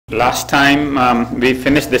Last time we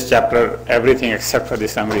finished this chapter, everything except for the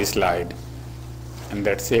summary slide, and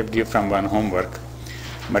that saved you from one homework.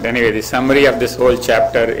 But anyway, the summary of this whole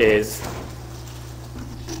chapter is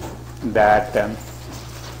that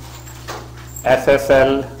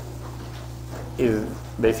SSL is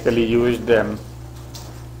basically used with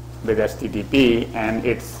HTTP, and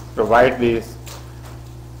it provides this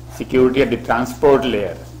security at the transport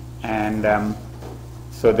layer. And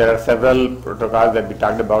so there are several protocols that we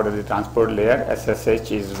talked about at the transport layer.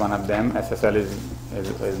 SSH is one of them. SSL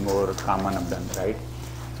is more common of them, right?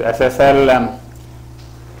 So SSL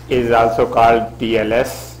is also called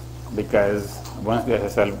TLS because once the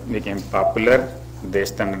SSL became popular, they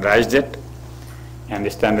standardized it, and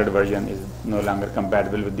the standard version is no longer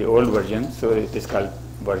compatible with the old version, so it is called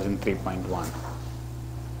version 3.1.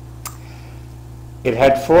 It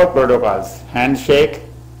had 4 protocols: Handshake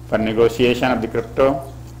for negotiation of the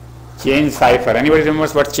crypto, Jain Cipher. Anybody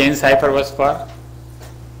remembers what Jain Cipher was for?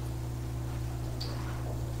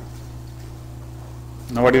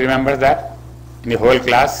 Nobody remembers that in the whole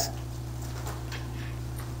class? It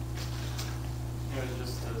was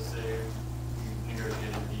just to say you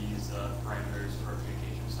negotiated these parameters for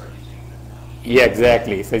communication, start using them now. Yeah,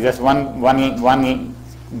 exactly. So just one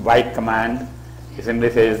white command simply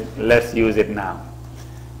says, let's use it now.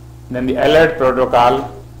 Then the alert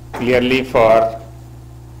protocol, clearly for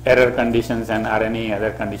error conditions and or any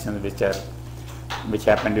other conditions which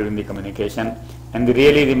happen during the communication. And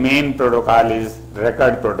the main protocol is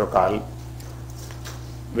record protocol,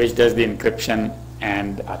 which does the encryption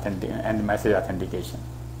and message authentication.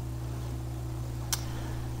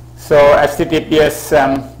 So HTTPS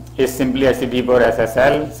is simply HTTP or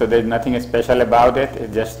SSL, so there is nothing special about it.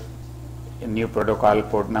 It's just a new protocol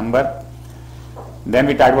port number. Then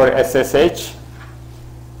we talked about SSH,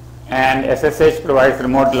 and SSH provides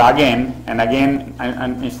remote login, and again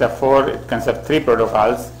instead of 4 it consists of 3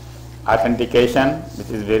 protocols: authentication, which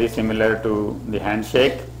is very similar to the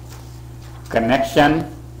handshake, connection,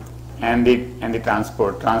 and the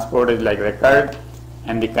transport. Transport is like record,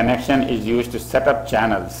 and the connection is used to set up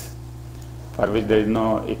channels for which there is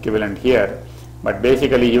no equivalent here. But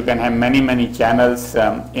basically you can have many channels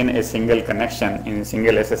in a single connection, in a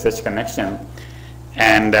single SSH connection,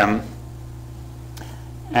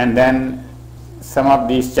 and then some of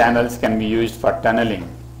these channels can be used for tunneling,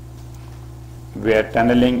 where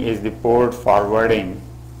tunneling is the port forwarding.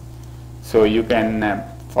 So you can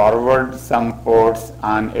forward some ports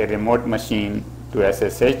on a remote machine to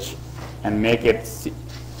SSH and make it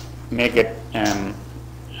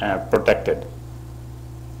protected,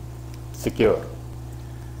 secure.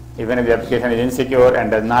 Even if the application is insecure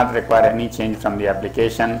and does not require any change from the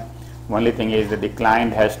application, only thing is that the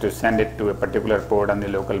client has to send it to a particular port on the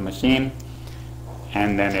local machine,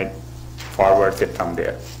 and then it forwards it from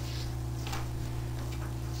there.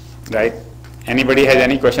 Right? Anybody has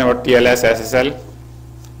any question about TLS, SSL?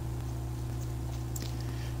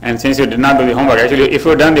 And since you did not do the homework, actually if you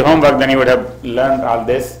had done the homework then you would have learned all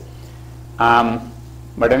this.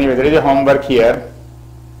 But anyway, there is a homework here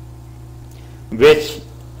which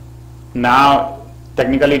now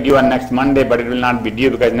technically due on next Monday, but it will not be due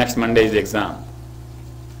because next Monday is the exam.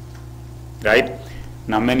 Right?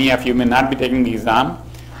 Now many of you may not be taking the exam,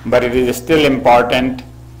 but it is still important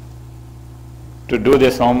to do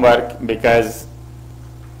this homework because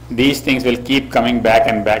these things will keep coming back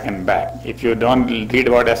and back and back. If you don't read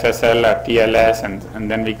about SSL or TLS and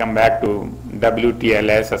then we come back to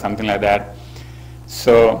WTLS or something like that,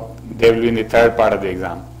 so they will be in the third part of the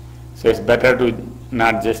exam. So it's better to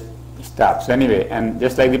not just stop. So anyway, and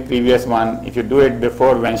just like the previous one, if you do it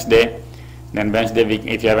before Wednesday, then Wednesday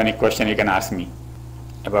if you have any question you can ask me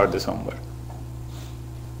about this homework.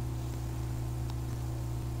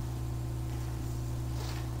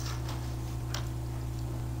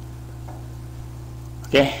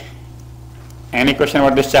 Okay. Any question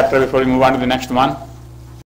about this chapter before we move on to the next one?